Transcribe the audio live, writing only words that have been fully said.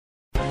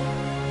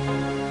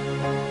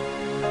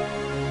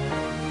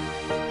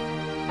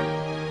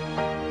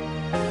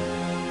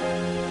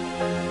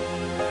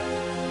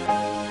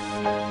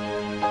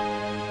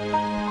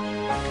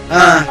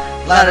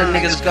Lot of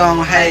niggas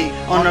gon' hate.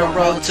 On the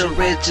road to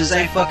riches,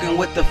 ain't fucking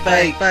with the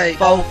fake.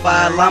 4-5,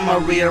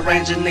 I'ma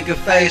rearrange a nigga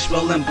face.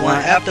 Rolling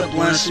blunt after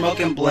blunt,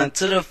 smoking blunt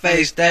to the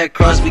face. That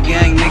Crosby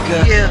gang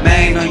nigga,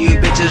 Maine on you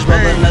bitches. Roll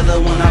another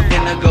one, I'm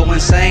finna go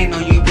insane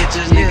on you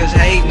bitches. Niggas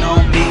hating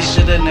on me,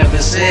 shoulda never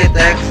said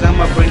that. Cause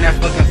I'ma bring that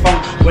fucking phone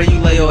where you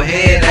lay your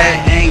head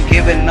at. Ain't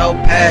giving no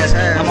pass,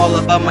 I'm all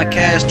about my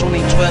cash.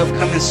 2012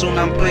 coming soon,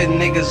 I'm putting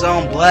niggas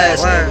on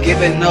blast.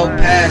 Giving no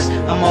pass,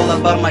 I'm all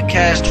about my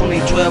cash.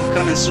 2012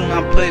 coming soon,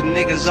 I'm putting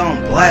niggas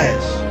on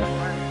blast.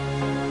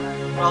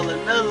 Roll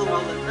another, roll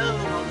another,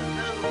 roll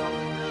another, roll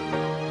another.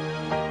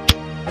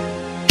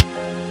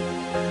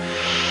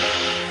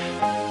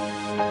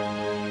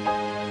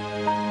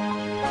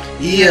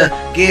 Yeah,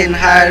 getting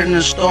higher than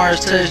the stars,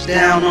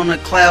 touchdown on the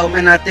cloud,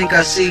 man, I think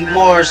I see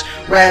Mars.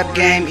 Rap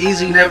game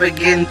easy, never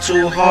getting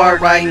too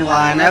hard. Writing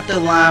line after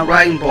line,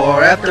 writing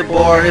bar after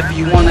bar. If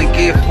you wanna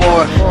get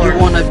far, you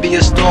wanna be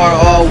a star,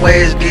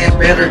 always get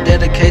better,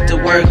 dedicate to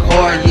work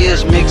hard.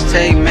 Yes,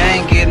 mixtape,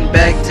 man, getting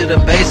back to the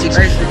basics.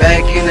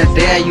 Back in the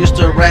day, I used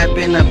to rap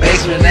in the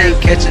basement.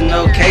 Ain't catching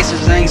no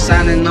cases, ain't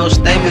signing no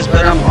statements,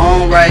 but I'm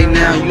on right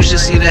now. You should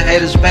see the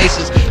haters'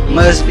 faces.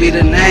 Must be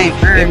the name,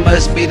 it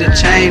must be the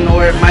chain,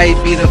 or it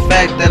might be the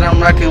fact that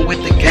I'm rocking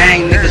with the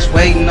gang. Niggas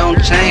waiting on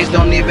change,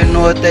 don't even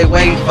know what they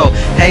waiting for.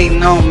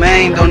 Hating on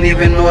Maine, don't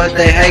even know what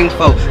they hating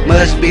for.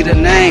 Must be the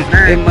name,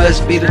 it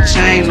must be the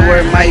chain, or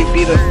it might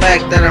be the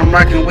fact that I'm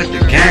rocking with the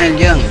gang.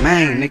 Young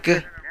Maine,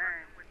 nigga.